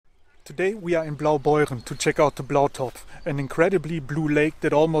Today we are in Blaubeuren to check out the Blautopf, an incredibly blue lake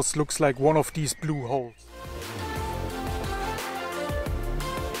that almost looks like one of these blue holes.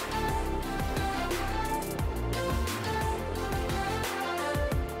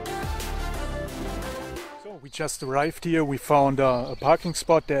 So we just arrived here. We found a parking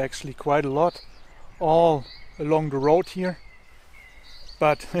spot. There are actually quite a lot all along the road here,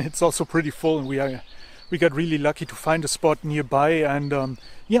 but it's also pretty full, and we got really lucky to find a spot nearby, and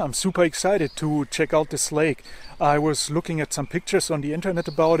yeah, I'm super excited to check out this lake. I was looking at some pictures on the internet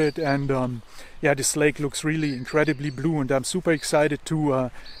about it, and yeah, this lake looks really incredibly blue, and I'm super excited to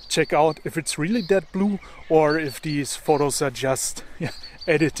check out if it's really that blue or if these photos are just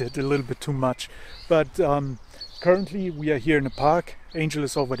edited a little bit too much. But currently we are here in a park. Angel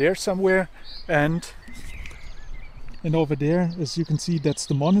is over there somewhere, and over there, as you can see, that's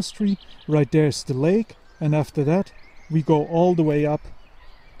the monastery. Right there is the lake, and after that we go all the way up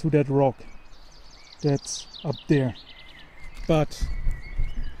to that rock that's up there. But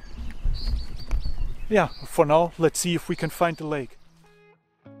yeah, for now let's see if we can find the lake.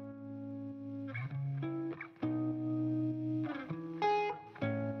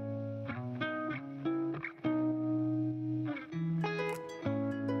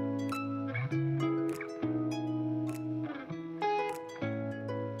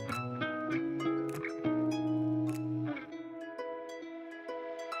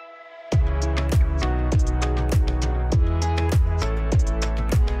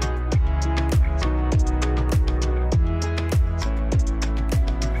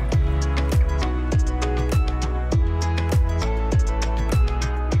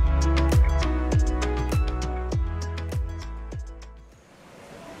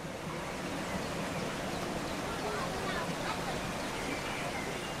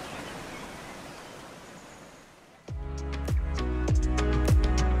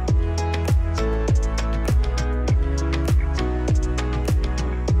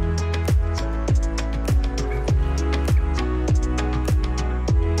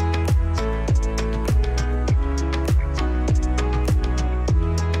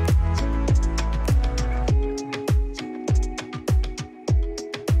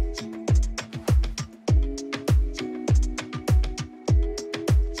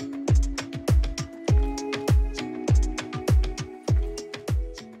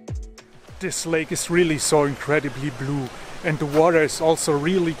 This lake is really so incredibly blue, and the water is also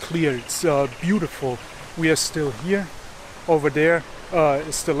really clear. It's beautiful. We are still here. Over there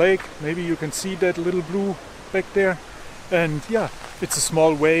is the lake. Maybe you can see that little blue back there. And yeah, it's a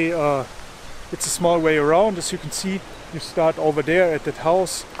small way. It's a small way around. As you can see, you start over there at that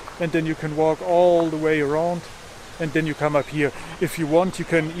house, and then you can walk all the way around, and then you come up here. If you want, you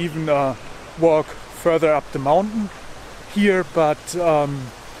can even walk further up the mountain here, but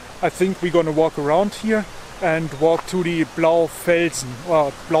I think we're gonna walk around here and walk to the Blaufelsen,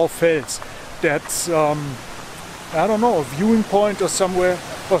 or Blaufels. That's I don't know, a viewing point or somewhere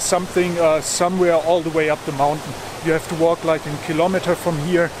or something, somewhere all the way up the mountain. You have to walk like a kilometer from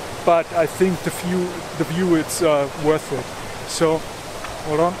here, but I think the view is worth it. So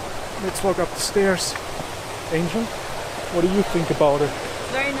hold on, let's walk up the stairs. Angel, what do you think about it?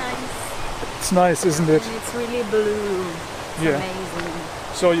 Very nice. It's nice, isn't it? And it's really blue. It's amazing.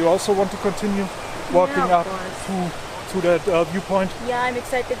 So you also want to continue walking up to that viewpoint? Yeah, I'm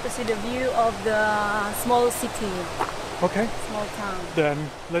excited to see the view of the small city. Okay. Small town. Then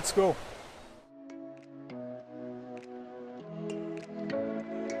let's go.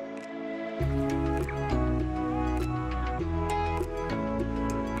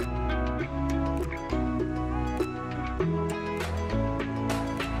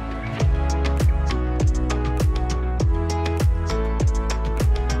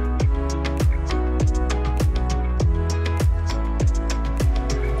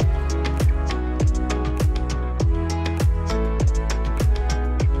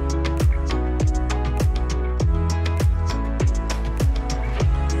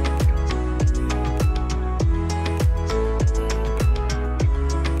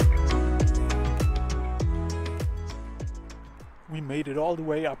 We made it all the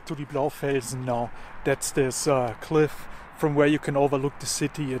way up to the Blaufelsen now. That's this cliff from where you can overlook the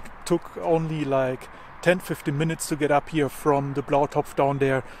city. It took only like 10-15 minutes to get up here from the Blautopf down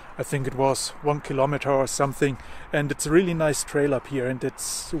there. I think it was 1 kilometer or something, and it's a really nice trail up here, and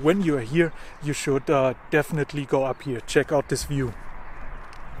it's when you're here you should definitely go up here. Check out this view.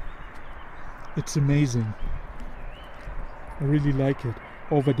 It's amazing. I really like it.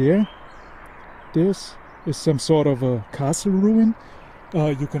 Over there, this is some sort of a castle ruin.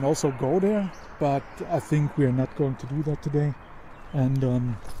 You can also go there, but I think we are not going to do that today.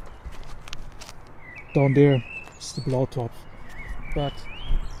 And Down there is the Blautopf. But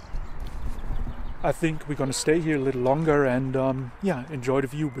I think we're gonna stay here a little longer and yeah, enjoy the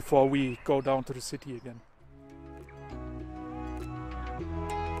view before we go down to the city again.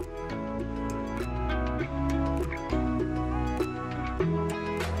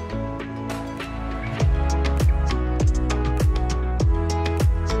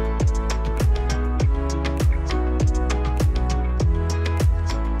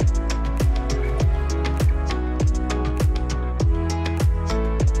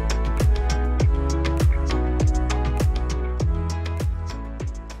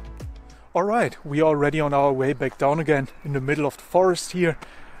 Alright, we are already on our way back down again in the middle of the forest here,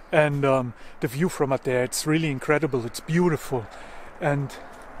 and the view from up there, it's really incredible, it's beautiful, and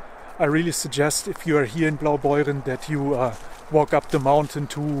I really suggest if you are here in Blaubeuren that you walk up the mountain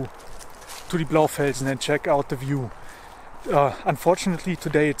to the Blaufelsen and check out the view. Unfortunately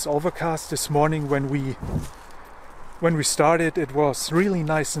today it's overcast. This morning when we started it was really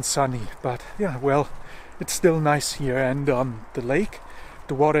nice and sunny, but yeah, well, it's still nice here, and the lake,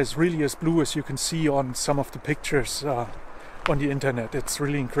 the water is really as blue as you can see on some of the pictures on the internet. It's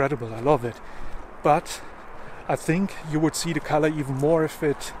really incredible, I love it. But I think you would see the color even more if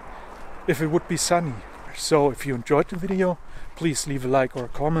it would be sunny. So if you enjoyed the video, please leave a like or a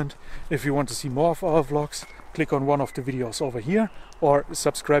comment. If you want to see more of our vlogs, click on one of the videos over here or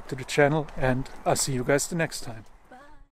subscribe to the channel, and I'll see you guys the next time.